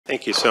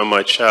Thank you so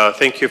much.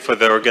 Thank you for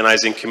the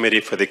organizing committee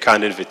for the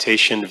kind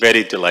invitation.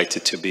 Very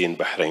delighted to be in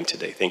Bahrain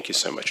today. Thank you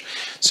so much.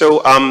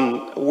 So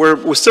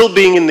we're still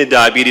being in the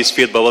diabetes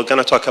field, but we're going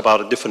to talk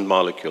about different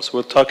molecules.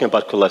 We're talking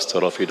about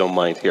cholesterol, if you don't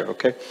mind here,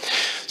 okay?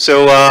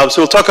 So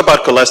we'll talk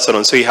about cholesterol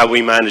and see how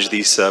we manage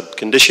these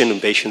condition in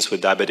patients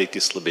with diabetic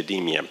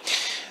dyslipidemia.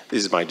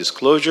 These are my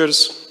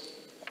disclosures.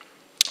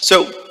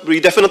 So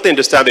we definitely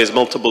understand there's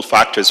multiple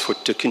factors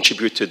to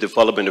contribute to the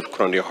development of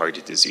coronary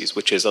heart disease,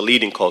 which is a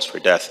leading cause for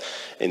death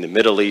in the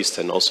Middle East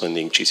and also in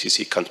the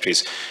GCC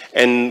countries.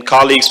 And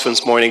colleagues from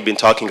this morning have been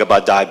talking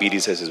about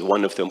diabetes as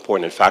one of the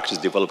important factors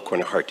to develop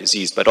coronary heart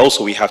disease. But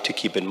also we have to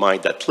keep in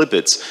mind that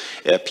lipids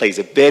plays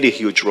a very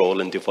huge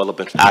role in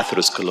development of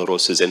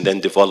atherosclerosis and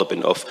then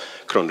development of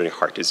coronary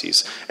heart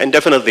disease. And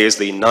definitely there's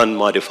the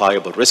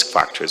non-modifiable risk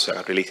factors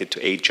related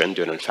to age,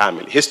 gender, and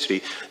family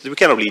history that we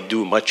can't really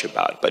do much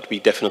about, but we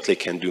definitely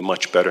can do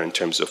much better in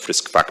terms of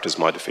risk factors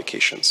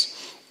modifications.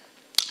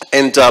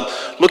 And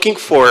looking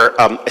for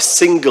a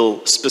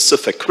single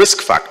specific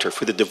risk factor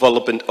for the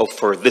development of,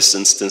 for this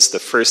instance, the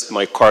first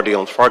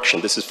myocardial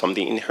infarction. This is from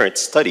the INHERIT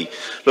study,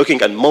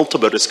 looking at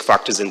multiple risk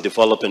factors in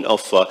development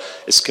of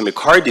ischemic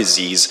heart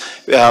disease.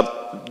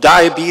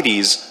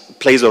 Diabetes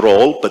plays a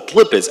role, but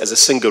lipids as a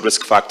single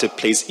risk factor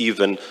plays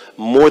even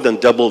more than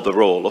double the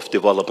role of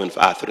development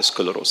of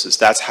atherosclerosis.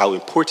 That's how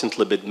important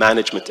lipid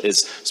management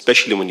is,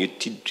 especially when you're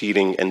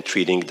treating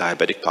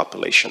diabetic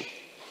population.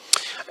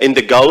 In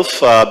the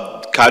Gulf,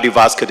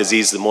 cardiovascular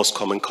disease is the most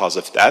common cause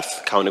of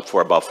death, accounting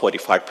for about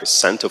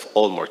 45% of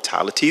all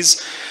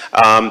mortalities.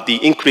 The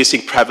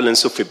increasing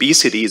prevalence of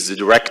obesity is the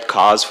direct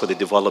cause for the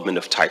development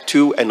of type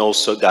 2 and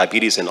also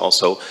diabetes and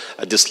also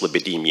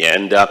dyslipidemia.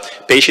 And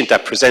patients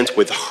that present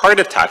with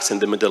heart attacks in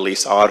the Middle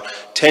East are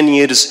 10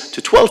 years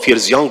to 12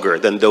 years younger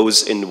than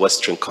those in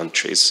Western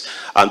countries.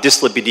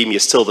 Dyslipidemia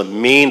is still the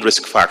main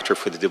risk factor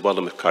for the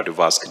development of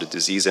cardiovascular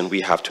disease, and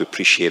we have to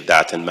appreciate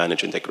that and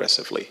manage it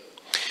aggressively.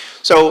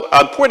 So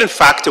an important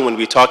factor when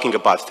we're talking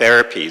about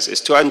therapies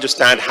is to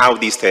understand how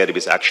these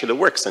therapies actually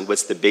works and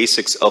what's the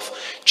basics of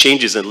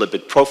changes in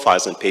lipid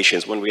profiles in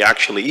patients when we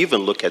actually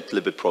even look at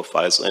lipid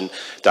profiles in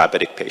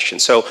diabetic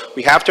patients. So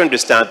we have to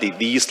understand that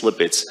these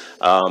lipids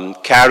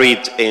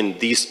carried in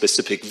these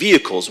specific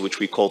vehicles, which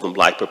we call them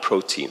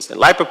lipoproteins. And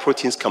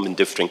lipoproteins come in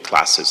different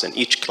classes, and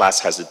each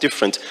class has a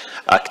different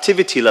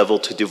activity level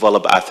to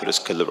develop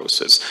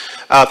atherosclerosis.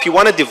 If you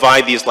want to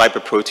divide these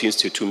lipoproteins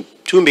to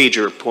two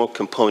major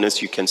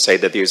components, you can say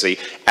that there's a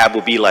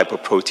ApoB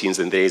lipoproteins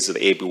and there's the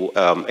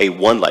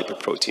A1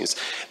 lipoproteins.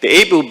 The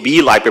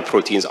ApoB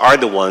lipoproteins are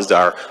the ones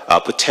that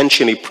are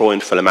potentially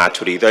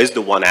pro-inflammatory. That is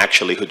the one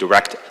actually who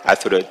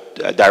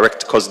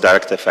cause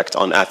direct effect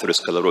on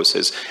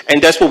atherosclerosis.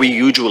 And that's what we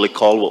usually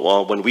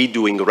call, when we're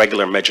doing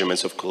regular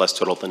measurements of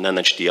cholesterol, the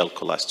non-HDL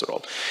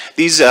cholesterol.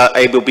 These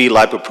ApoB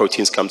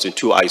lipoproteins comes in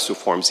two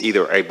isoforms,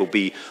 either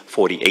ApoB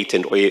 48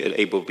 and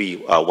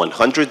ApoB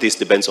 100. This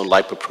depends on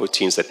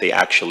lipoproteins that they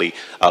actually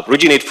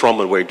originate from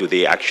and where do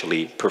they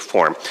actually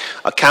perform.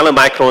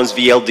 Chylomicrons,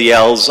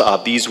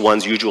 VLDLs, these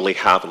ones usually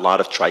have a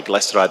lot of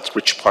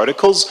triglyceride-rich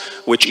particles,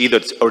 which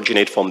either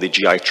originate from the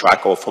GI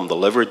tract or from the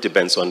liver. It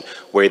depends on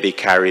where they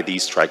carry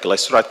these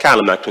triglycerides.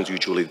 Chylomicrons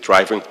usually the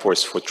driving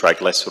force for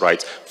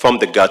triglycerides from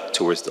the gut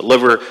towards the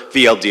liver.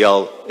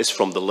 VLDL is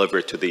from the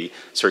liver to the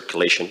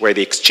circulation, where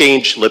they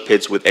exchange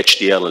lipids with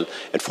HDL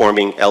and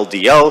forming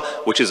LDL,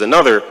 which is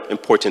another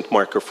important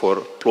marker for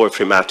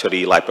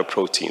pro-inflammatory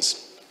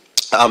lipoproteins.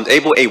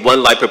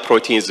 ApoA1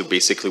 lipoproteins is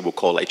basically what we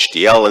call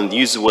HDL, and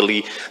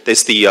usually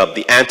there's the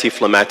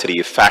anti-inflammatory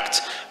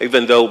effect.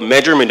 Even though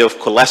measurement of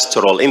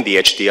cholesterol in the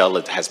HDL,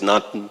 it has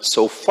not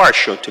so far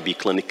shown to be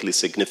clinically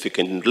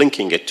significant in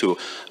linking it to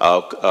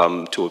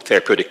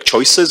therapeutic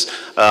choices,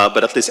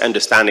 but at least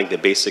understanding the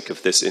basic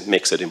of this, it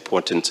makes it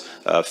important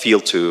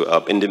field to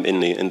in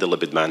the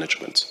lipid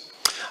management.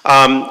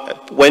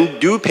 When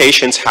do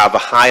patients have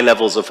high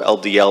levels of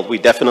LDL, we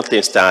definitely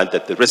understand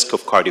that the risk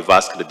of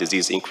cardiovascular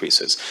disease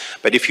increases.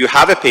 But if you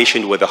have a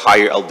patient with a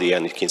higher LDL,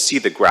 and you can see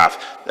the graph,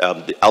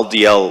 the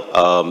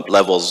LDL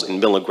levels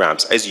in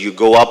milligrams, as you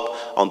go up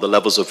on the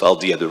levels of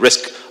LDL, the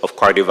risk of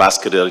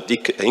cardiovascular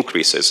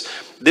increases.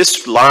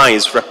 This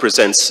lines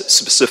represents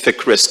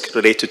specific risk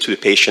related to the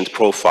patient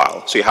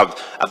profile. So you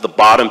have at the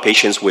bottom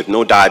patients with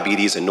no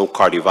diabetes and no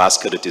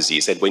cardiovascular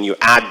disease. And when you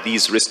add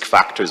these risk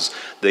factors,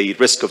 the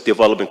risk of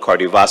developing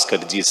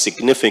cardiovascular disease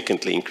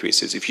significantly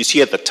increases. If you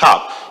see at the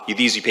top,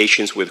 these are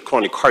patients with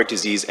chronic heart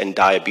disease and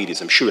diabetes.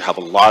 I'm sure you have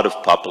a lot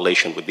of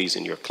population with these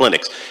in your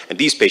clinics. And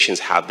these patients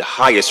have the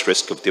highest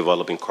risk of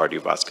developing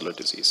cardiovascular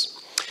disease.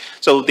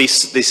 So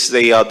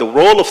the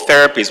role of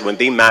therapies when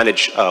they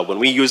manage, when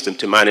we use them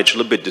to manage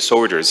lipid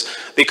disorders,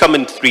 they come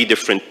in three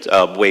different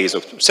ways,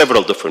 or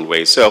several different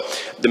ways. So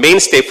the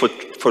mainstay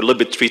for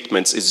lipid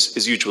treatments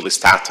is usually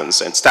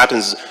statins, and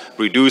statins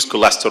reduce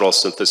cholesterol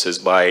synthesis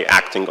by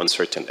acting on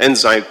certain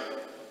enzymes.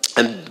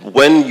 And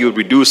when you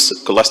reduce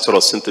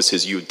cholesterol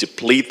synthesis, you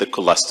deplete the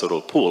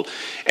cholesterol pool.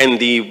 And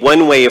the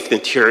one way of the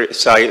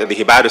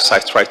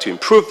hepatocytes try to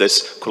improve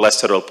this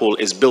cholesterol pool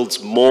is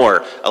builds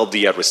more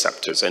LDL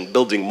receptors. And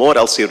building more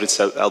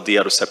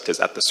LDL receptors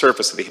at the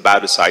surface of the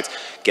hepatocytes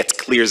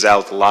clears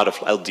out a lot of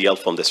LDL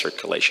from the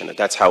circulation. And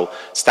that's how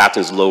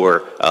statins lower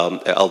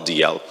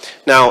LDL.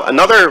 Now,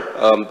 another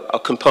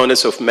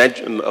components of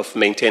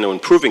maintaining or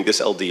improving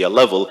this LDL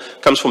level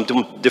comes from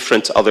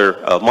different other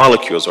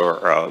molecules or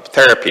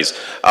therapies.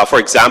 For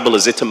example,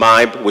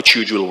 ezetimibe, which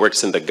usually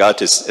works in the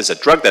gut, is a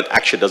drug that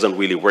actually doesn't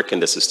really work in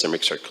the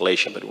systemic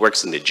circulation, but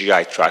works in the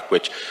GI tract,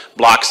 which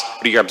blocks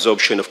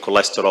reabsorption of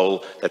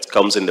cholesterol that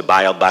comes in the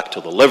bile back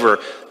to the liver.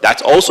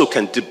 That also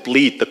can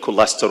deplete the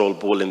cholesterol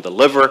pool in the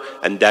liver,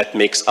 and that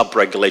makes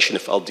upregulation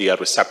of LDL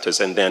receptors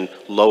and then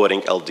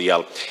lowering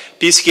LDL.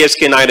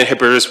 PCSK9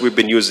 inhibitors, we've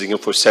been using them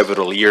for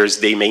several years.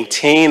 They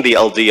maintain the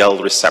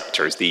LDL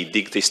receptors. They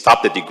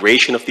stop the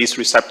degradation of these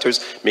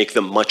receptors, make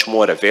them much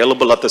more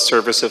available at the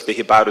surface of the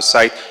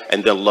hepatocyte,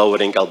 and then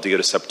lowering LDL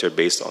receptor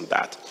based on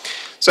that.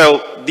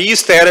 So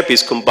these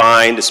therapies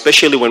combined,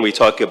 especially when we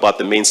talk about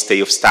the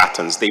mainstay of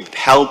statins, they've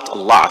helped a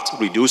lot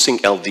reducing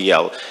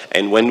LDL.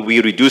 And when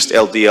we reduced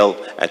LDL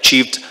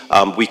achieved,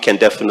 we can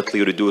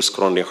definitely reduce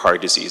coronary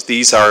heart disease.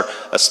 These are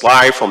a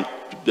slide from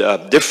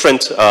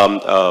different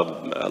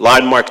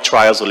landmark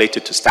trials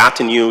related to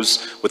statin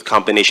use with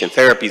combination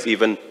therapies,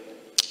 even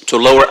to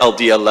lower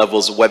LDL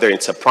levels, whether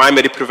it's a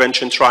primary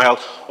prevention trial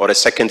or a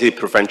secondary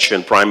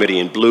prevention, primary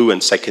in blue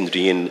and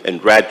secondary in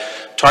red,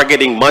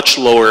 targeting much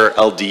lower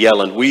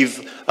LDL. And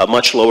with a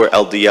much lower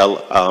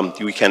LDL,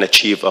 we can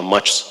achieve a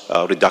much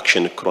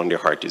reduction in coronary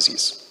heart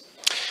disease.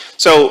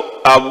 So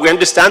we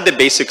understand the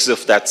basics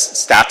of that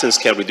statins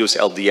can reduce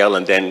LDL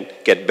and then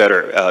get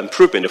better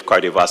improvement of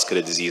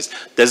cardiovascular disease.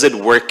 Does it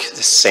work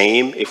the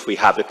same if we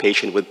have a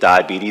patient with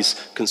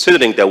diabetes,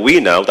 considering that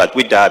we know that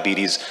with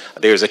diabetes,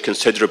 there's a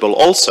considerable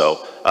also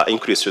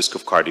increased risk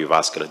of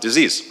cardiovascular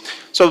disease?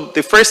 So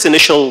the first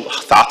initial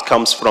thought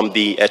comes from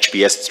the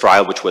HBS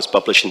trial, which was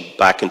published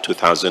back in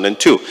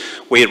 2002.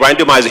 We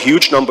randomized a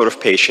huge number of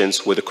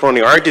patients with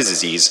coronary artery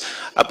disease.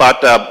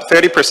 About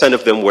 30%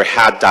 of them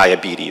had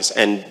diabetes.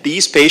 And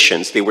these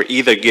patients, they were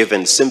either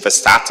given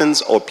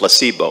simvastatins or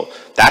placebo.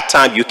 That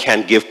time, you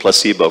can't give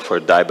placebo for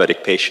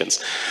diabetic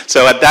patients.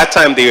 So at that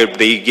time,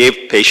 they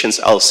gave patients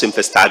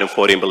simvastatin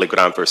 40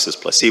 milligram versus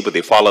placebo.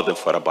 They followed them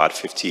for about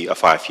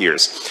 5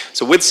 years.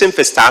 So with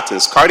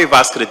simvastatins,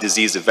 cardiovascular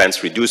disease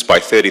events reduced by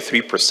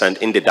 33%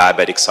 in the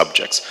diabetic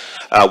subjects.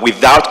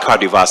 Without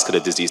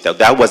cardiovascular disease, now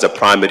that was a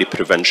primary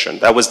prevention.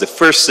 That was the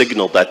first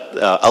signal that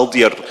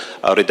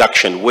LDL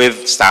reduction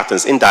with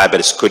statins in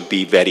diabetes could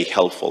be very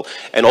helpful.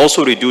 And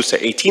also reduced to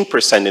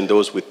 18% in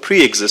those with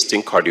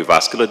pre-existing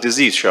cardiovascular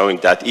disease, showing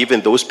that even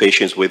those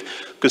patients with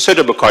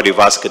considerable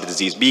cardiovascular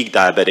disease, being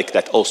diabetic,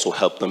 that also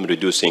helped them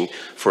reducing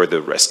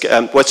further risk.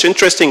 What's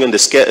interesting in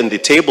the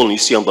table you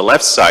see on the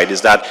left side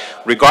is that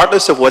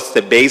regardless of what's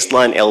the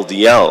baseline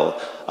LDL,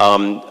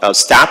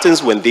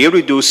 statins, when they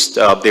reduced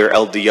their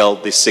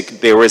LDL,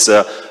 there was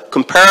a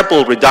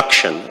comparable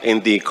reduction in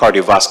the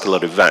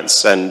cardiovascular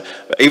events. And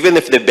even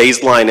if the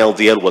baseline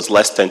LDL was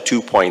less than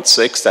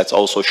 2.6, that's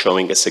also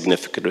showing a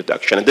significant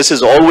reduction. And this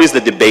is always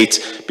the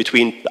debate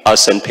between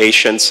us and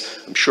patients.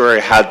 I'm sure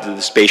I had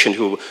this patient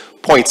who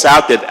points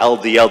out that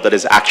LDL that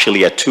is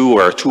actually a 2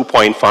 or a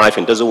 2.5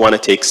 and doesn't want to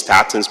take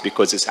statins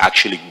because it's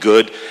actually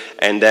good.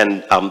 And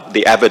then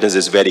the evidence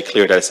is very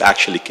clear that it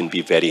actually can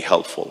be very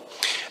helpful.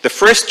 The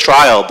first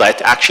trial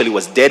that actually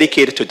was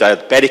dedicated to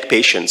diabetic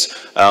patients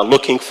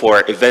looking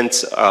for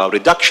event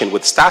reduction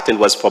with statin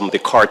was from the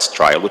CARDS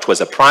trial, which was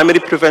a primary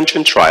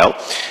prevention trial,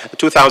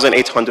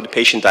 2,800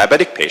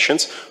 diabetic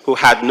patients who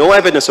had no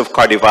evidence of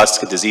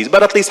cardiovascular disease,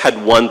 but at least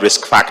had one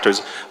risk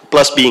factors,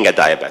 plus being a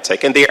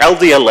diabetic. And their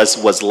LDL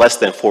was less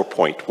than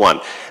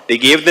 4.1. They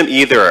gave them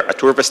either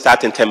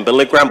atorvastatin 10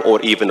 milligram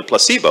or even a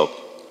placebo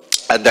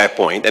at that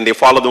point, and they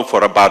followed them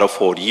for about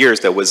 4 years.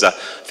 There was a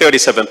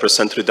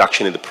 37%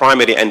 reduction in the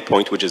primary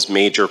endpoint, which is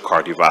major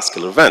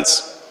cardiovascular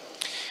events.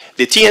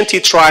 The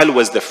TNT trial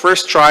was the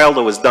first trial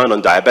that was done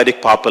on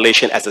diabetic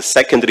population as a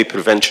secondary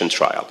prevention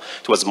trial.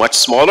 It was much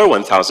smaller,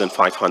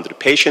 1,500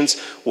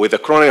 patients with a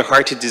coronary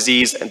heart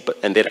disease,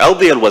 and their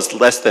LDL was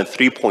less than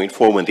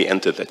 3.4 when they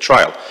entered the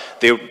trial.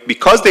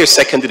 Because they're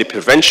secondary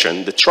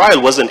prevention, the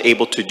trial wasn't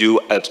able to do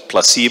a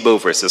placebo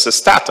versus a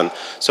statin.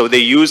 So they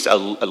used a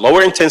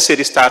lower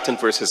intensity statin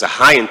versus a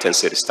high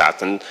intensity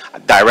statin,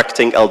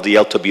 directing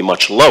LDL to be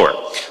much lower.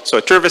 So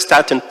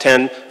atorvastatin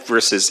 10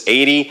 versus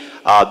 80,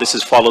 this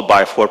is followed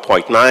by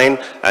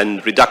 4.9,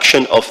 and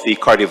reduction of the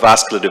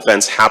cardiovascular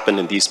events happened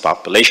in these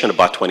population,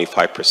 about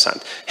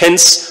 25%.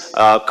 Hence,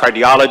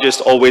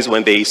 cardiologists always,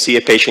 when they see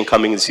a patient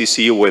coming in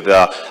CCU with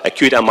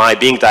acute MI,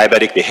 being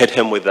diabetic, they hit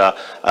him with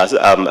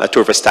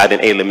atorvastatin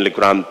 80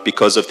 milligram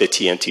because of the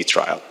TNT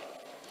trial.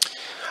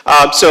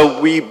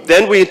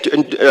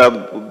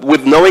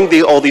 With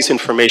knowing all this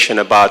information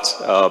about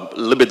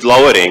lipid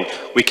lowering,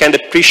 we can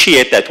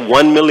appreciate that 1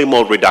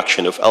 millimole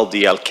reduction of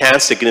LDL can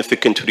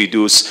significantly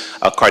reduce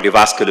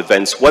cardiovascular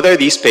events, whether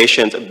these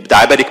patients,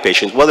 diabetic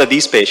patients, whether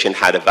these patients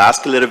had a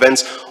vascular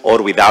events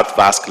or without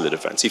vascular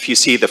events. If you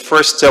see the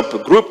first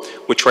subgroup,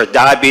 which were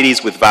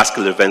diabetes with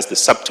vascular events, the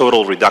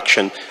subtotal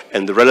reduction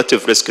and the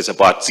relative risk is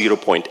about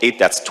 0.8.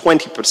 That's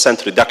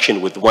 20%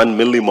 reduction with 1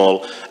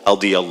 millimole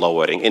LDL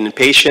lowering. And in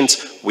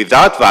patients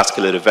without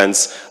vascular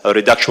events, a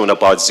reduction of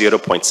about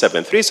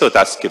 0.73. So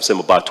that gives them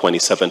about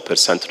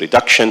 27%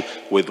 reduction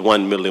with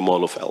 1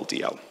 millimole of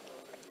LDL.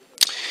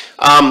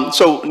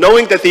 So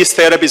knowing that these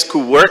therapies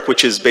could work,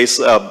 which is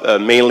based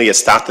mainly a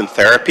statin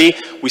therapy,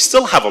 we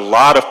still have a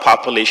lot of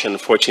population,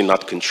 unfortunately,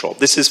 not controlled.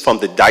 This is from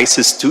the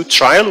DICES-2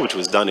 trial, which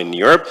was done in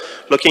Europe,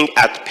 looking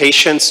at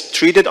patients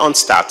treated on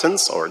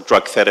statins or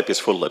drug therapies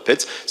for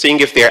lipids,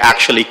 seeing if they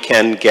actually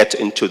can get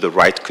into the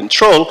right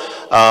control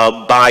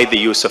by the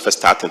use of a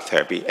statin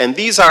therapy. And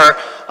these are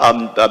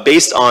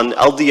based on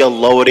LDL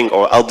lowering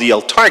or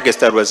LDL targets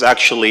that was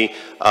actually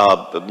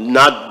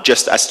not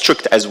just as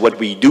strict as what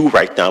we do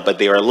right now, but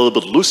they are a little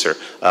bit looser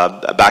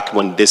back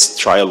when this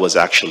trial was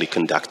actually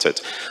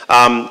conducted.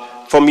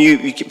 From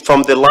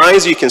the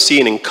lines you can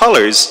see in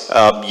colors,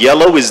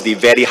 yellow is the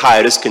very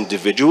high risk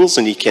individuals,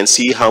 and you can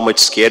see how much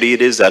scary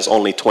it is as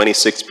only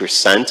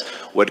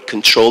 26% with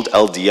controlled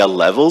LDL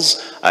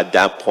levels at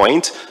that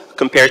point,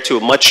 compared to a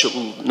much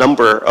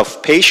number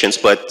of patients,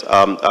 but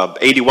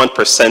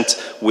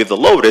 81% with the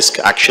low risk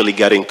actually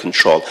getting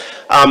control.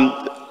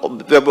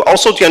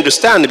 Also to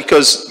understand,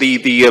 because the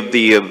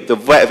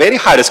very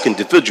high risk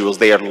individuals,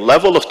 their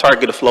level of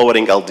target of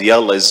lowering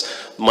LDL is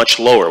much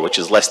lower, which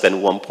is less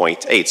than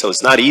 1.8. So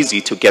it's not easy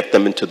to get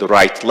them into the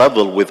right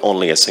level with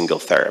only a single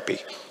therapy.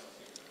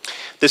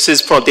 This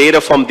is from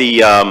data from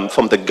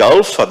the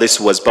Gulf. This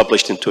was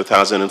published in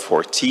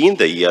 2014,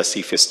 the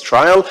CFIS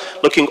trial,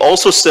 looking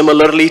also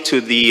similarly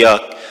to the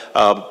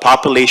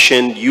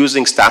population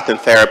using statin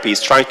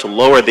therapies, trying to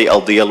lower the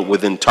LDL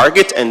within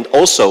target. And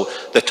also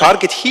the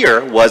target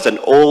here was an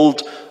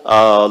old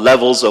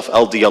levels of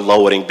LDL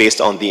lowering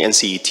based on the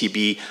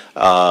NCETB,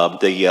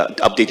 the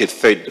updated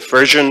third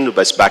version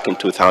was back in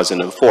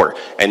 2004,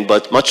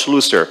 but much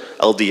looser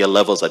LDL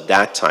levels at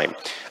that time.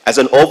 As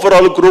an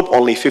overall group,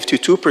 only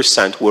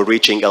 52% were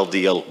reaching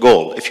LDL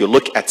goal. If you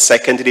look at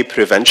secondary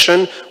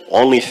prevention,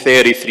 only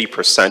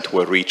 33%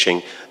 were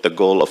reaching the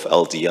goal of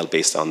LDL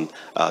based on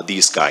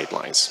these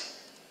guidelines.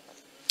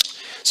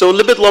 So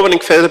lipid lowering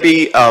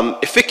therapy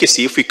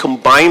efficacy, if we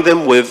combine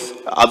them with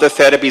other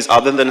therapies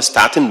other than a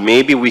statin,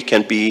 maybe we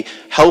can be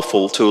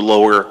helpful to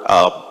lower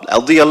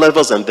LDL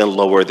levels and then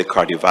lower the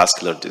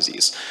cardiovascular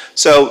disease.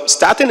 So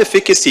statin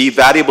efficacy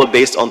variable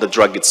based on the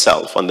drug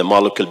itself, on the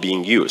molecule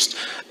being used.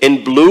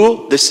 In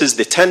blue, this is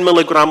the 10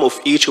 milligram of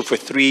each of the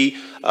three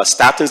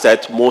statins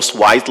that most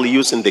widely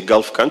used in the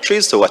Gulf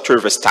countries, so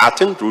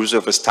atorvastatin,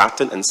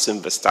 rosuvastatin, and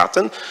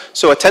simvastatin.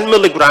 So a 10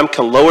 milligram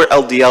can lower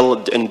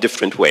LDL in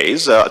different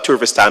ways.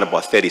 Atorvastatin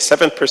about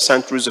 37%,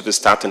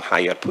 rosuvastatin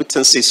higher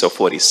potency, so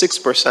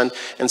 46%,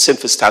 and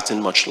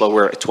simvastatin much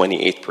lower at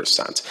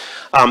 28%.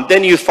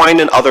 Then you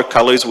find in other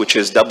colors, which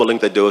is doubling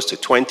the dose to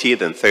 20,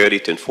 then 30,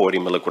 then 40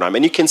 milligram.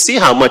 And you can see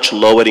how much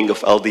lowering of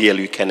LDL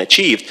you can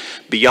achieve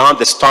beyond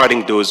the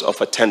starting dose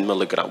of a 10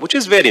 milligram, which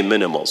is very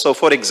minimal. So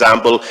for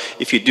example,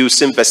 if you do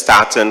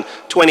simvastatin,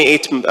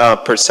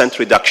 28%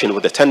 reduction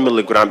with a 10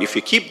 milligram. If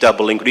you keep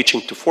doubling,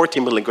 reaching to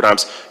 40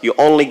 milligrams, you're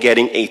only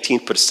getting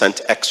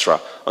 18% extra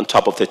on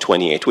top of the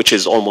 28, which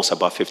is almost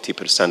about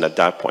 50% at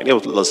that point. It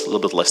was a little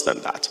bit less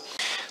than that.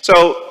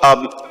 So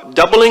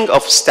doubling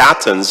of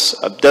statins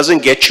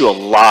doesn't get you a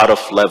lot of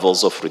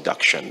levels of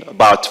reduction,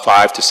 about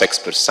 5 to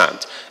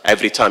 6%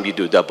 every time you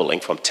do doubling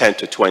from 10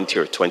 to 20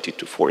 or 20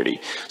 to 40.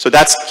 So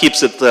that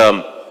keeps it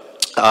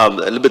a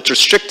little bit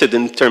restricted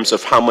in terms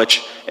of how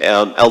much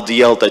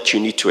LDL that you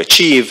need to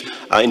achieve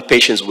in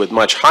patients with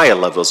much higher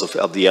levels of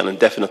LDL and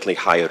definitely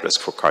higher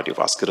risk for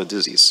cardiovascular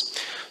disease.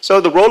 So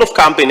the role of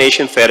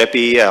combination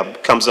therapy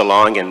comes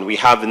along, and we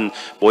haven't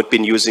what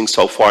been using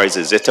so far is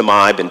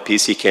ezetimibe and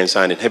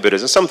PCSK9 inhibitors,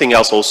 and something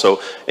else also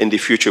in the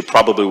future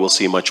probably we'll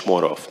see much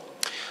more of.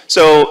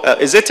 So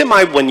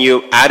ezetimibe, when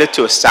you add it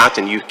to a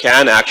statin, you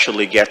can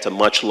actually get a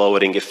much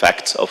lowering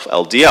effect of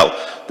LDL.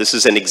 This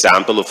is an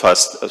example of a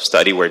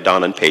study we're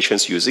done on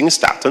patients using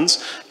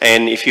statins.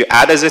 And if you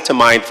add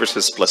ezetimibe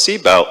versus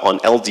placebo on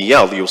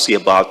LDL, you'll see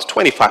about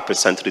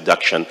 25%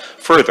 reduction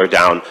further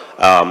down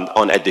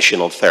on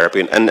additional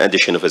therapy and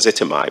addition of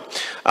ezetimibe.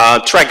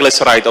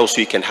 Triglyceride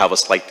also, you can have a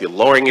slightly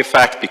lowering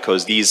effect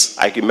because these,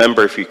 if you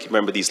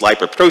remember these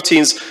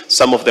lipoproteins,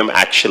 some of them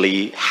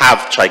actually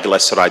have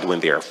triglyceride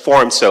when they are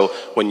formed. So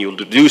when you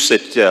reduce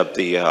it,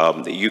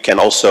 you can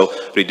also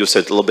reduce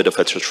it a little bit of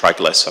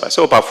triglyceride,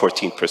 so about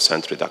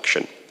 14%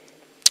 reduction.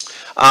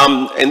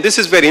 And this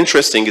is very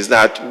interesting, is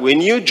that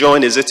when you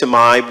join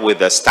ezetimibe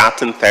with a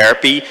statin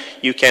therapy,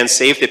 you can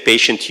save the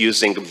patient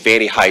using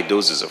very high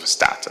doses of a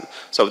statin.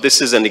 So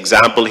this is an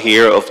example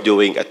here of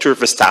doing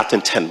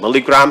atorvastatin 10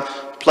 milligram,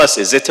 plus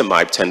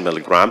ezetimibe 10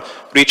 milligram,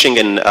 reaching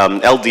an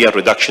LDL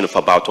reduction of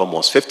about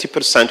almost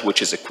 50%,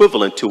 which is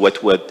equivalent to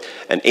what would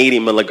an 80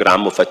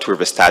 milligram of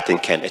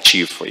atorvastatin can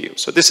achieve for you.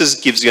 So this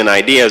gives you an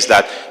idea is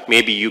that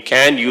maybe you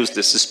can use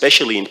this,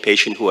 especially in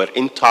patients who are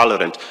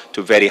intolerant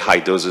to very high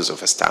doses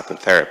of a statin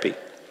therapy.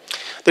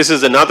 This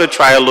is another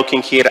trial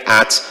looking here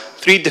at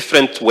 3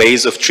 different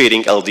ways of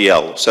treating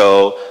LDL.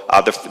 So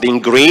in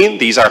green,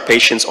 these are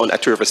patients on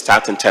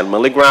atorvastatin 10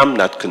 milligram,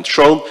 not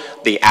controlled.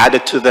 They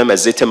added to them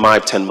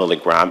ezetimibe 10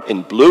 milligram.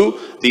 In blue,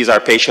 these are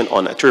patients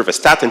on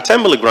atorvastatin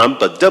 10 milligram,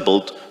 but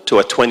doubled to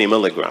a 20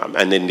 milligram.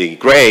 And in the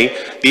gray,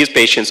 these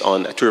patients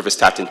on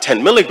atorvastatin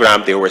 10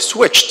 milligram, they were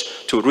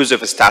switched to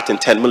rosuvastatin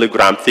 10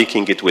 milligram,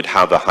 thinking it would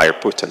have a higher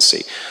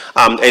potency.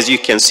 As you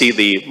can see,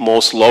 the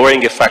most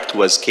lowering effect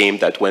came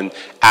that when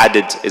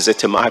added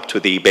ezetimibe to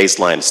the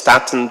baseline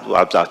statin,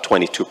 about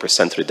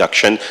 22%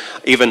 reduction,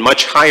 even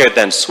much higher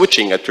than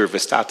switching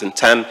atorvastatin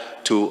 10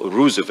 to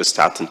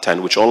rosuvastatin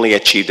 10, which only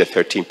achieved a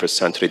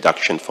 13%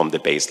 reduction from the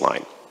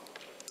baseline.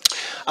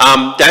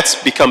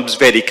 That becomes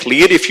very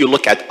clear if you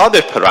look at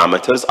other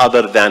parameters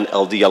other than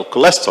LDL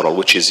cholesterol,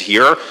 which is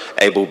here,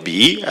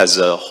 ApoB, as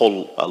a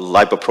whole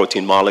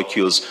lipoprotein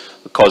molecules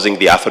causing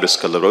the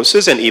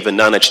atherosclerosis, and even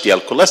non-HDL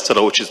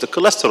cholesterol, which is the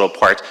cholesterol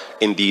part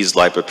in these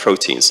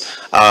lipoproteins.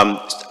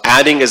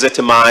 Adding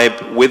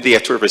ezetimibe with the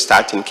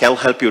atorvastatin can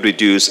help you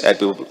reduce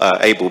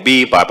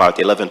ApoB by about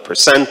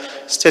 11%,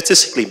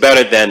 statistically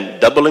better than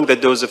doubling the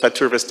dose of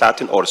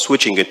atorvastatin or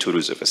switching it to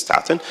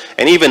rosuvastatin.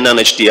 And even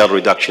non-HDL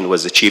reduction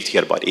was achieved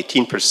here about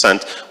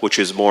 18%, which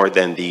is more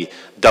than the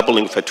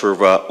doubling of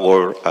atorva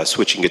or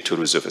switching it to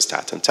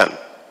rosuvastatin 10.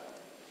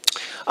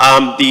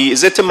 The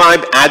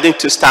ezetimibe adding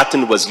to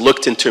statin was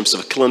looked in terms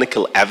of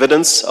clinical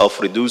evidence of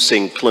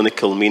reducing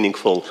clinical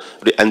meaningful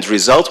end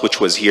result, which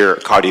was here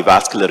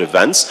cardiovascular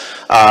events.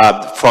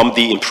 From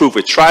the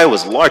IMPROVE trial,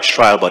 was a large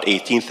trial, about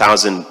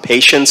 18,000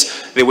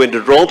 patients. They were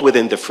enrolled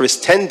within the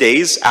first 10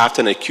 days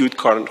after an acute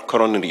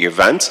coronary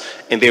event,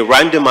 and they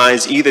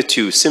randomized either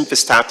to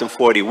simvastatin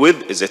 40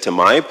 with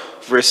ezetimibe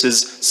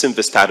versus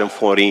simvastatin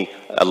 40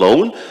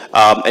 alone,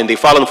 and they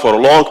followed for a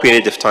long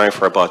period of time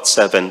for about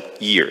 7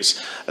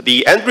 years.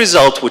 The end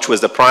result, which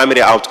was the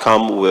primary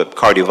outcome with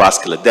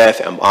cardiovascular death,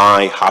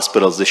 MI,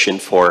 hospitalization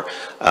for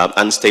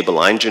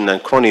unstable angina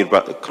and coronary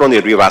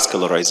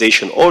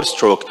revascularization or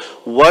stroke,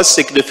 was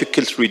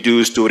significantly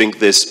reduced during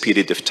this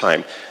period of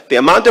time. The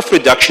amount of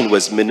reduction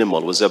was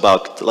minimal, was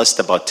about less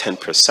than about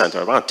 10%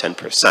 or around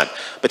 10%.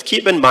 But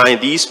keep in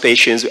mind, these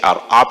patients are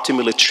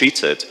optimally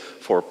treated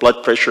for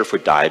blood pressure, for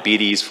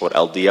diabetes, for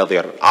LDL. They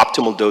are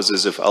optimal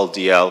doses of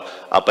LDL,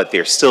 but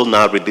they're still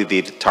not really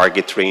the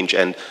target range.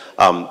 And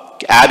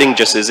adding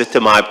just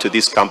ezetimibe to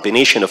this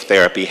combination of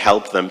therapy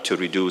helped them to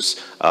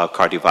reduce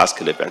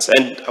cardiovascular events.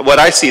 And what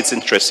I see it's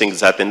interesting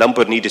is that the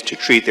number needed to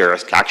treat there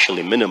is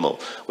actually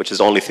minimal, which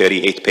is only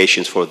 38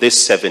 patients for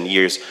this 7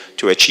 years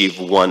to achieve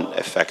 1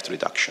 effect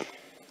reduction.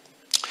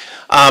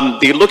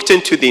 They looked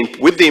into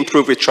with the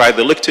IMPROVE trial,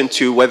 they looked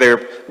into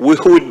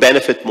who would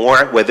benefit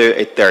more,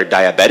 whether they're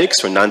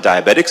diabetics or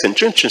non-diabetics. And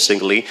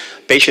interestingly,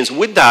 patients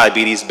with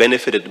diabetes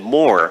benefited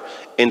more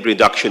in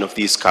reduction of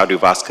these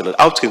cardiovascular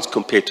outcomes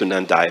compared to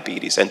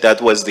non-diabetes. And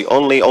that was the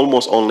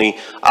almost only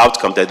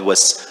outcome that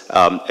was,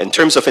 in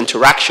terms of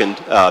interaction,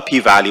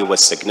 p-value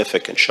was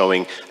significant,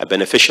 showing a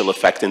beneficial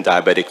effect in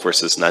diabetic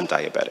versus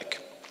non-diabetic.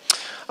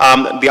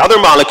 The other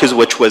molecules,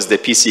 which was the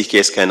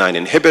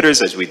PCSK9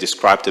 inhibitors, as we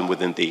described them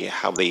within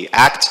how they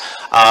act,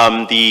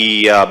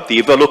 the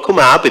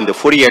evolocumab in the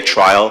Fourier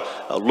trial,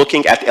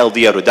 looking at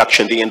LDL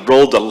reduction, they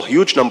enrolled a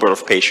huge number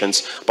of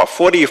patients. About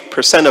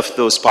 40% of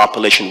those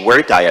population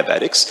were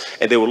diabetics,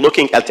 and they were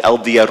looking at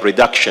LDL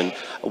reduction,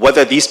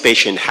 whether these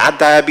patients had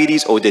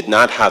diabetes or did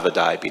not have a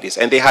diabetes.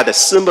 And they had a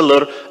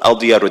similar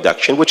LDL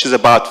reduction, which is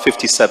about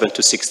 57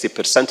 to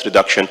 60%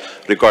 reduction,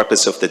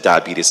 regardless of the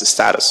diabetes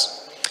status.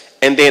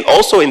 And then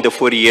also in the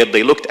Fourier,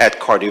 they looked at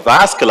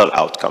cardiovascular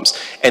outcomes.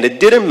 And it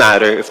didn't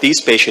matter if these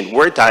patients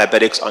were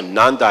diabetics or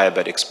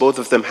non-diabetics. Both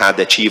of them had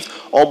achieved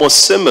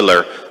almost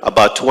similar,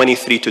 about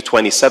 23 to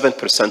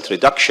 27%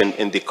 reduction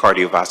in the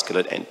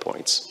cardiovascular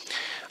endpoints.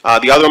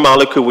 The other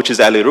molecule, which is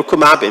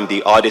alirocumab in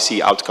the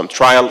Odyssey outcome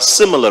trial,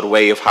 similar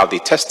way of how they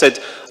tested.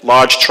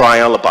 Large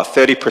trial, about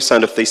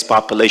 30% of this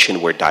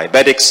population were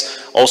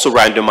diabetics, also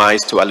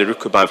randomized to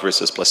alirocumab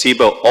versus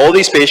placebo. All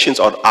these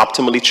patients are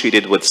optimally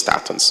treated with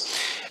statins.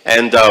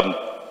 And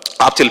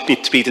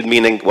optimally treated,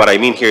 meaning what I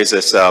mean here is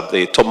this,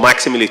 the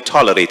maximally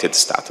tolerated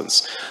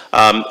statins.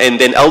 And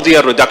then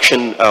LDL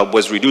reduction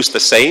was reduced the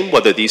same,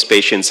 whether these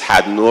patients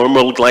had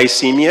normal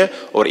glycemia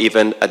or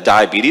even a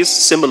diabetes,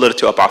 similar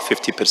to about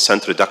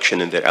 50%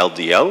 reduction in their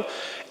LDL.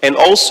 And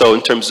also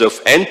in terms of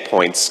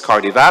endpoints,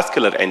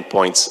 cardiovascular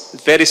endpoints,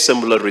 very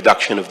similar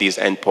reduction of these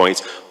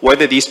endpoints,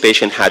 whether these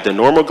patients had the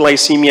normal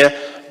glycemia,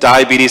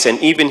 diabetes, and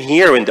even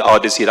here in the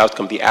Odyssey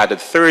outcome, they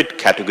added third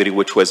category,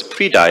 which was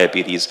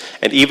pre-diabetes.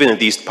 And even in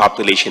these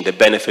population, the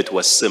benefit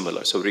was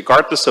similar. So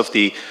regardless of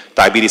the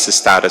diabetes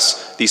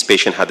status, these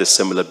patients had a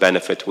similar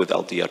benefit with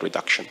LDL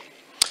reduction.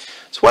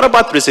 So what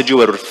about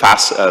residual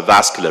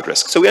vascular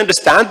risk? So we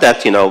understand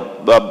that,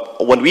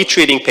 when we're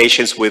treating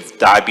patients with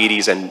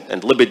diabetes and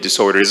lipid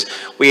disorders,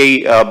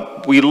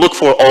 we look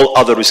for all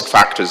other risk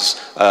factors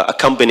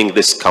accompanying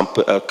this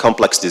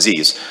complex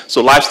disease.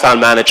 So lifestyle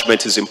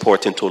management is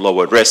important to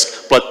lower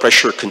risk. Blood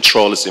pressure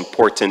control is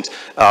important.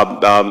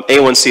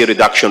 A1C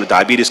reduction,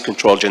 diabetes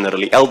control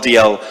generally,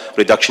 LDL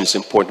reduction is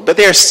important. But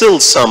there are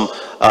still some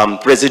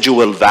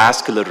residual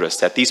vascular risk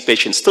that these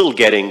patients still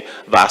getting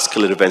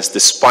vascular events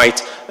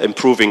despite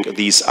improving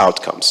these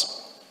outcomes.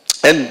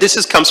 And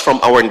this comes from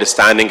our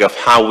understanding of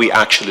how we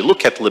actually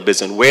look at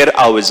lipids and where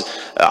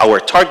our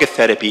target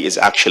therapy is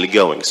actually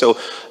going. So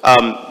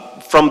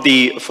from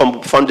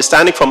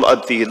understanding from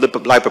the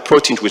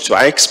lipoproteins, which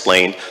I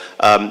explained,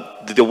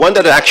 the one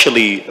that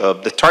actually,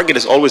 the target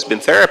has always been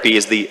therapy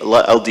is the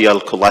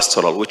LDL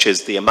cholesterol, which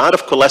is the amount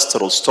of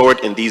cholesterol stored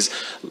in these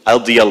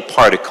LDL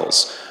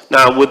particles.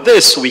 Now, with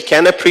this, we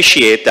can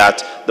appreciate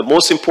that the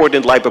most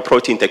important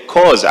lipoprotein that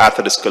causes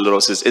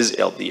atherosclerosis is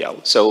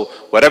LDL. So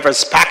whatever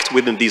is packed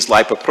within these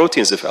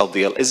lipoproteins of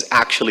LDL is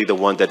actually the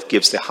one that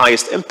gives the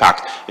highest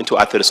impact into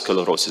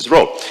atherosclerosis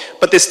role.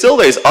 But there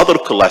is other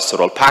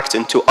cholesterol packed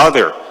into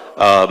other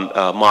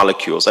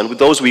molecules, and with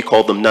those we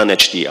call them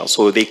non-HDL.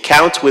 So they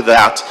count with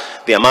that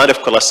the amount of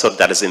cholesterol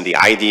that is in the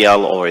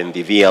IDL or in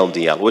the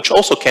VLDL, which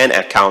also can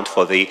account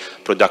for the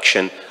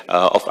production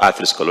of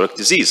atherosclerotic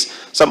disease.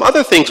 Some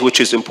other things which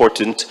is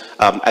important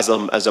as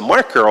a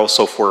marker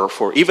also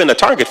for even a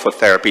target for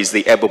therapy is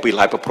the ApoB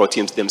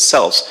lipoproteins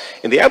themselves.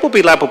 And the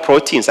ApoB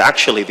lipoproteins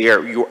actually,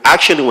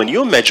 when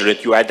you measure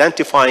it, you're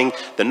identifying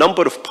the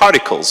number of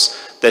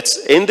particles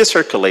that's in the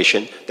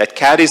circulation that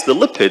carries the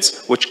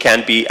lipids, which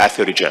can be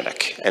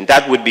atherogenic. And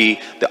that would be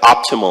the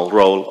optimal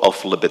role of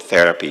lipid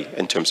therapy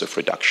in terms of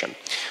reduction.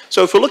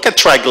 So if we look at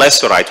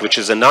triglyceride, which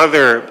is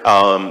another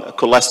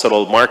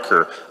cholesterol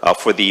marker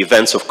for the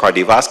events of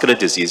cardiovascular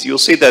disease, you'll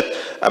see that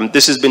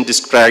this has been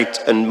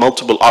described in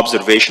multiple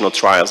observational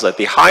trials that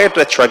the higher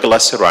the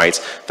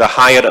triglycerides, the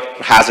higher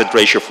hazard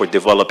ratio for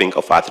developing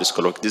of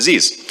atherosclerotic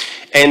disease.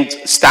 And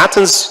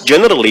statins,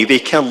 generally, they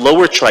can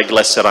lower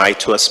triglyceride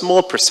to a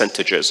small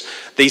percentages.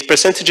 These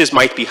percentages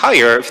might be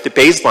higher if the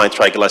baseline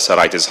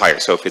triglyceride is higher.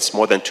 So if it's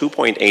more than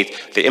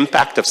 2.8, the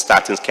impact of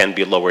statins can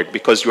be lowered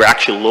because you're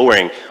actually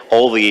lowering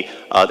all the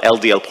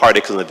LDL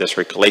particles in the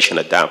circulation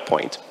at that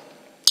point.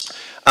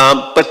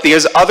 But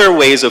there's other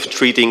ways of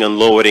treating and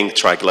lowering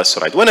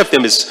triglyceride. One of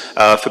them is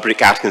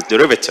fibric acids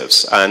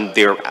derivatives, and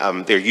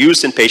they're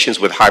used in patients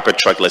with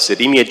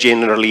hypertriglyceridemia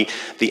generally.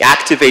 They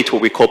activate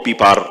what we call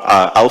PPAR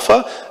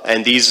alpha,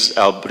 and these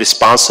are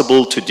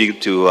responsible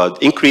to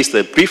increase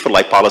the peripheral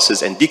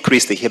lipolysis and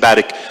decrease the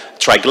hepatic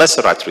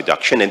triglyceride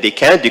reduction, and they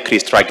can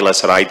decrease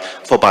triglyceride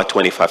for about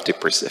 25 to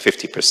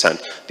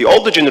 50%. The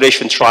older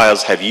generation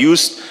trials have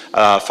used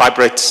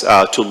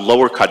fibrates to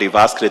lower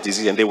cardiovascular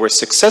disease, and they were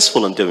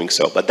successful in doing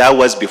so, but that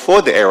was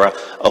before the era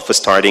of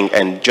starting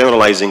and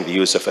generalizing the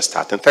use of a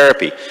statin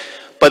therapy.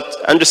 But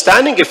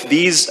understanding if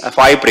these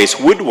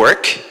fibrates would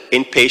work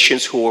in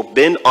patients who have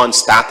been on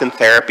statin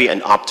therapy and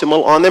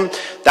optimal on them,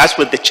 that's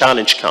where the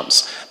challenge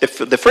comes.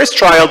 The first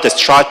trial that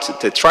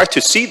tried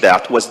to see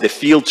that was the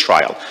FIELD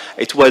trial.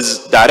 It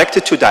was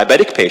directed to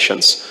diabetic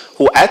patients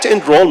who at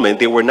enrollment,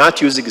 they were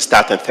not using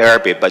statin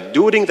therapy, but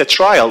during the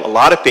trial, a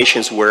lot of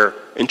patients were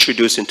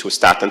introduced into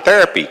statin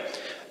therapy.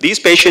 These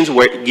patients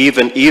were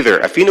given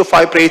either a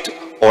fenofibrate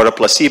or a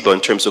placebo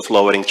in terms of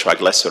lowering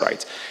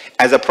triglycerides.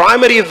 As a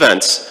primary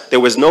event,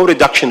 there was no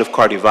reduction of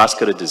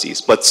cardiovascular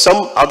disease, but some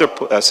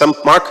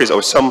markers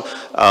or some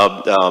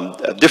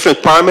different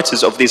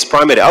parameters of these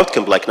primary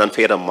outcomes, like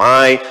non-fatal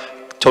MI,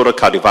 total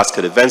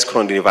cardiovascular events,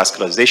 coronary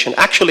revascularization,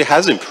 actually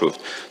has improved.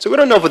 So we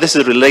don't know if this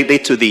is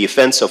related to the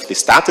effects of the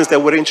statins that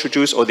were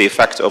introduced or the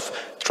effect of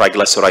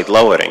triglyceride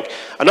lowering.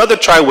 Another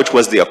trial, which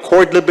was the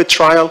Accord lipid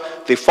trial,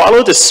 they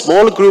followed a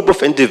small group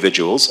of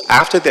individuals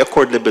after the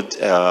Accord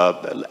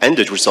lipid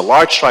ended, which was a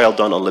large trial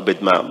done on lipid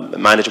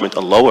management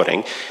and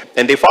lowering,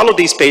 and they followed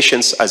these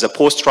patients as a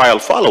post-trial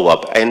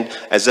follow-up, and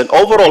as an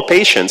overall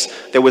patients,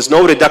 there was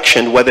no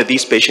reduction whether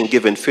these patients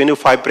given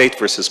fenofibrate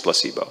versus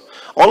placebo.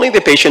 Only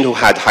the patient who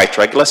had high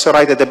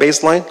triglyceride at the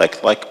baseline,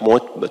 like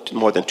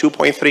more than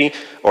 2.3,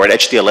 or an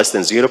HDL less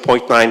than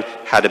 0.9,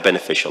 had a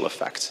beneficial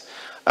effect.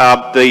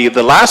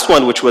 The last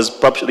one, which was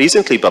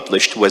recently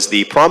published, was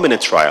the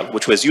PROMINENT trial,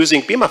 which was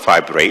using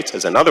bimafibrate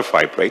as another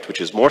fibrate, which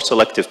is more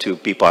selective to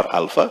PPAR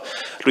alpha,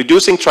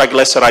 reducing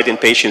triglyceride in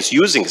patients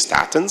using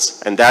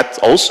statins, and that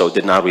also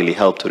did not really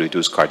help to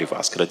reduce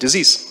cardiovascular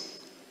disease.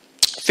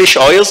 Fish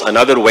oils,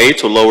 another way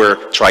to lower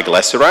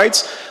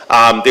triglycerides.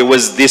 There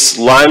was this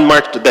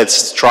landmark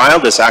trial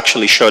that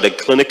actually showed a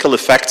clinical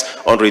effect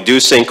on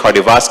reducing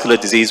cardiovascular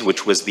disease,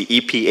 which was the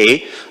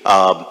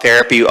EPA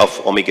therapy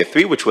of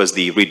omega-3, which was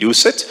the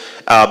Reduce It.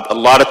 A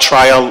lot of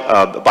trial,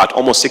 about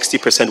almost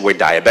 60% were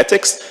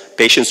diabetics,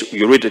 patients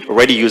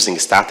already using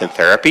statin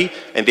therapy,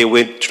 and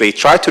they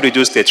tried to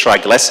reduce their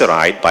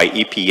triglyceride by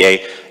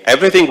EPA.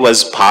 Everything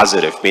was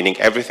positive, meaning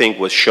everything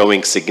was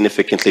showing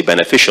significantly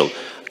beneficial.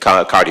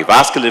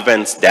 cardiovascular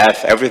events,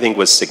 death, everything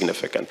was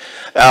significant.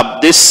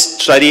 This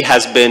study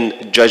has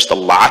been judged a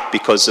lot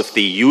because of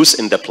the use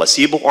in the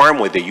placebo arm,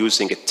 where they're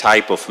using a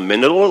type of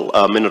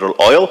mineral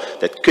oil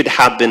that could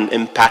have been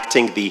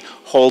impacting the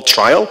whole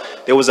trial.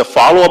 There was a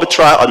follow-up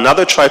trial,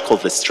 another trial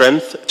called the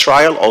Strength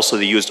trial. Also,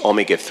 they used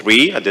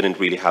omega-3. I didn't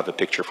really have a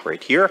picture for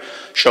it here,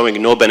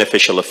 showing no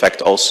beneficial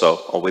effect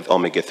also with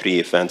omega-3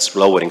 events,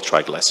 lowering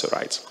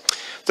triglycerides.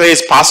 So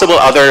it's possible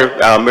other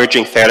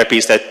emerging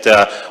therapies that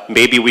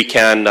maybe we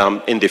can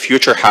in the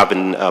future have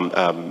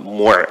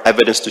more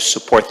evidence to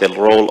support the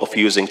role of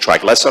using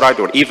triglyceride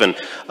or even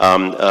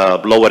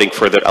lowering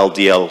further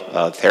LDL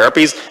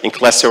therapies.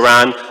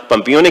 Inclisiran,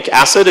 bempedoic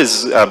acid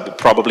is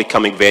probably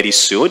coming very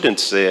soon.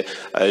 It's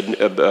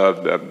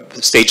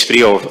stage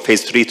 3 or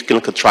phase 3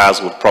 clinical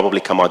trials will probably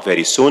come out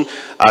very soon.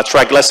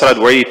 Triglyceride,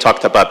 we already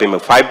talked about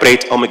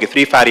bemofibrate.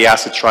 Omega-3 fatty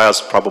acid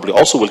trials probably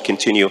also will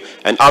continue,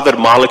 and other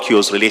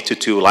molecules related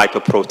to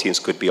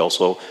lipoproteins could be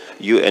also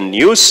in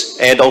use,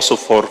 and also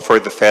for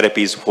further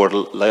therapies for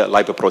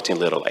lipoprotein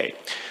little a.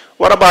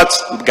 What about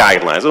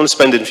guidelines? I'm going to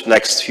spend the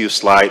next few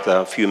slides,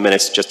 a few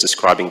minutes just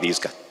describing these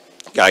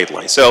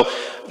guidelines. So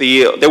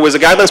there was a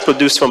guidelines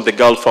produced from the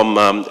Gulf,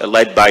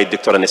 led by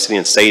Dr.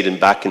 Nasreen Said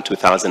back in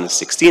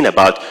 2016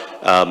 about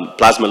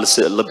plasma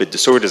lipid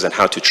disorders and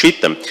how to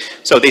treat them.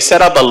 So they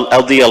set up an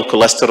LDL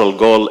cholesterol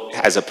goal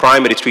as a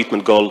primary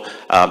treatment goal,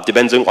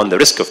 depending on the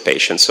risk of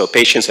patients. So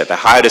patients at the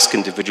high-risk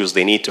individuals,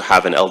 they need to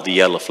have an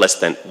LDL of less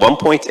than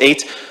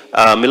 1.8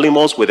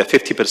 millimoles with a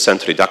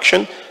 50%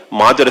 reduction.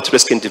 Moderate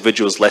risk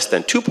individuals less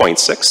than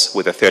 2.6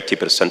 with a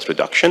 30%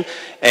 reduction.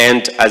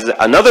 And as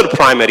another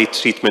primary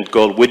treatment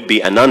goal would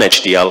be a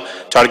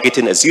non-HDL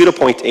targeting a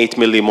 0.8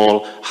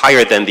 millimole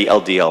higher than the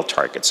LDL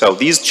target. So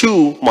these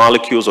two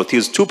molecules, or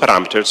these two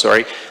parameters,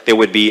 sorry, they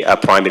would be a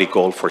primary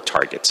goal for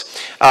targets.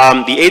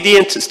 The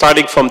ADN,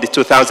 starting from the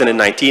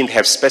 2019,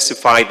 have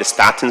specified the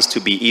statins to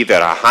be either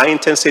a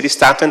high-intensity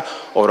statin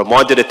or a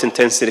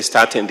moderate-intensity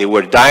statin. They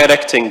were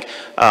directing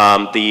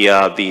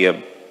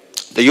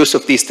the use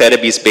of these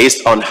therapies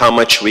based on how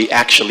much we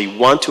actually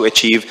want to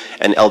achieve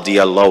an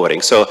LDL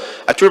lowering. So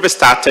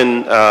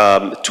atorvastatin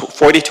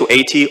 40 to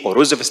 80 or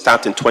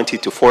rosuvastatin 20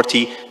 to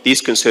 40,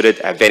 these considered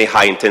a very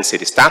high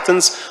intensity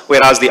statins,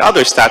 whereas the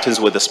other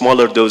statins with the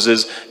smaller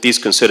doses, these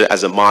considered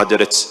as a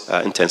moderate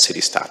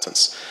intensity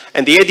statins.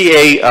 And the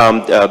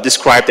ADA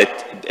described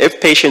that if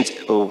patients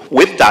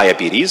with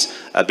diabetes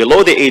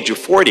below the age of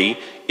 40,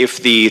 if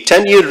the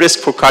 10-year risk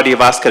for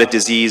cardiovascular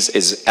disease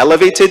is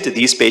elevated,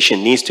 these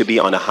patients need to be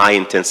on a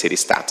high-intensity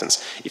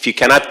statins. If you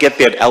cannot get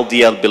their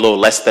LDL below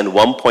less than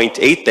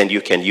 1.8, then you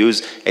can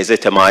use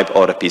ezetimibe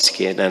or a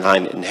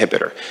PCSK9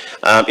 inhibitor.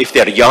 If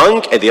they're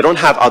young and they don't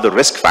have other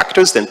risk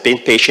factors, then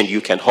patient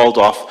you can hold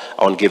off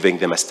on giving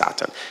them a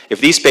statin.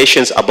 If these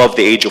patients above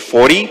the age of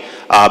 40,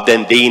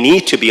 then they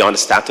need to be on a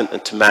statin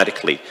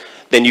automatically.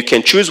 Then you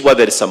can choose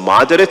whether it's a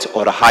moderate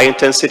or a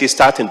high-intensity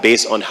statin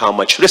based on how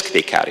much risk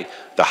they carry.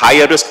 The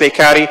higher risk they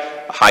carry,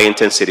 a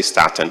high-intensity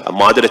statin. A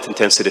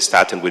moderate-intensity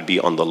statin would be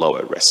on the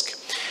lower risk.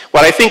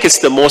 What I think is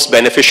the most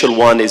beneficial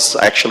one is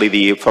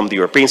actually from the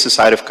European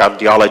Society of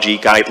Cardiology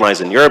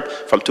guidelines in Europe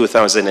from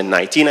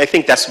 2019. I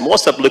think that's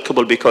most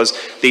applicable because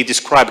they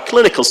describe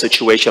clinical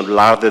situation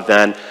rather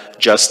than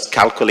just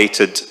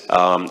calculated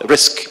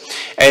risk.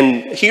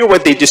 And here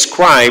what they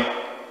describe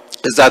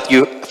is that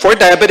for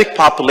diabetic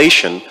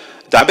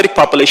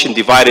population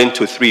divided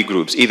into 3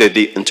 groups, either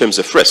in terms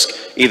of risk,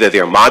 either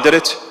they're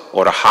moderate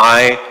or a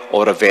high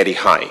or a very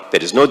high.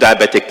 There is no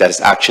diabetic that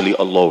is actually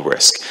a low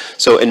risk.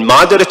 So in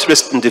moderate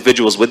risk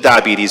individuals with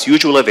diabetes,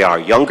 usually they are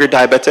younger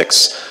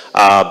diabetics.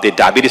 Their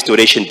diabetes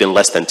duration been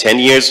less than 10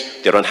 years.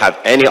 They don't have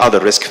any other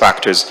risk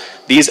factors.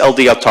 These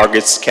LDL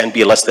targets can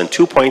be less than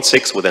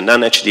 2.6 with a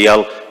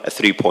non-HDL at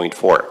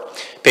 3.4.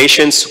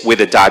 Patients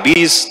with a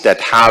diabetes that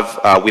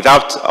have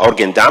without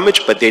organ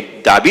damage, but their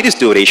diabetes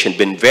duration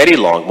been very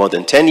long, more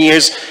than 10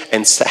 years,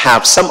 and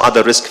have some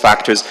other risk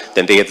factors,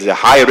 then they have a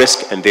high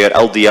risk and their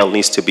LDL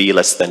needs to be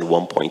less than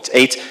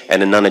 1.8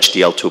 and a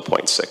non-HDL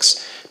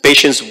 2.6.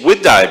 Patients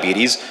with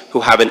diabetes who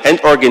have an end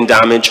organ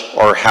damage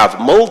or have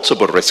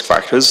multiple risk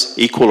factors,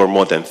 equal or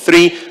more than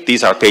 3,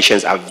 these are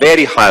patients are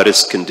very high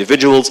risk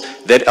individuals.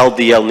 Their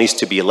LDL needs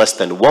to be less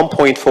than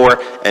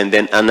 1.4 and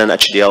then a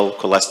non-HDL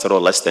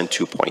cholesterol less than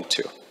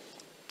 2.2.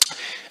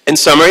 In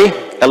summary,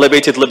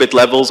 elevated lipid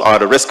levels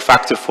are a risk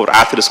factor for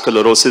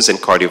atherosclerosis and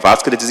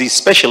cardiovascular disease,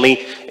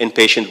 especially in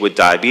patients with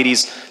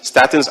diabetes.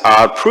 Statins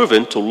are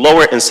proven to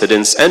lower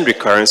incidence and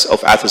recurrence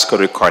of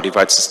atherosclerotic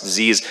cardiovascular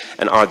disease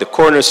and are the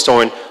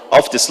cornerstone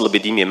of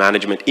dyslipidemia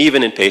management,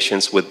 even in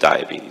patients with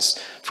diabetes.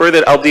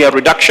 Further LDL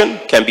reduction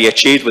can be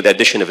achieved with the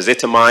addition of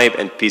ezetimibe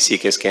and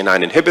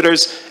PCSK9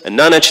 inhibitors, and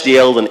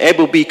non-HDL and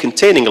ApoB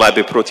containing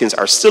lipoproteins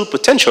are still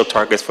potential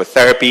targets for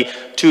therapy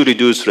to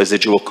reduce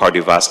residual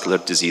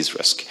cardiovascular disease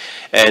risk.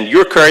 And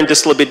your current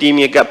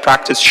dyslipidemia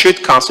practice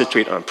should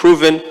concentrate on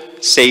proven,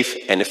 safe,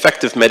 and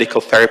effective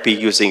medical therapy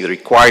using the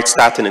required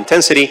statin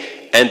intensity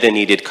and the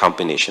needed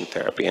combination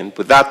therapy. And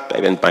with that, I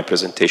end my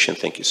presentation.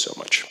 Thank you so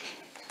much.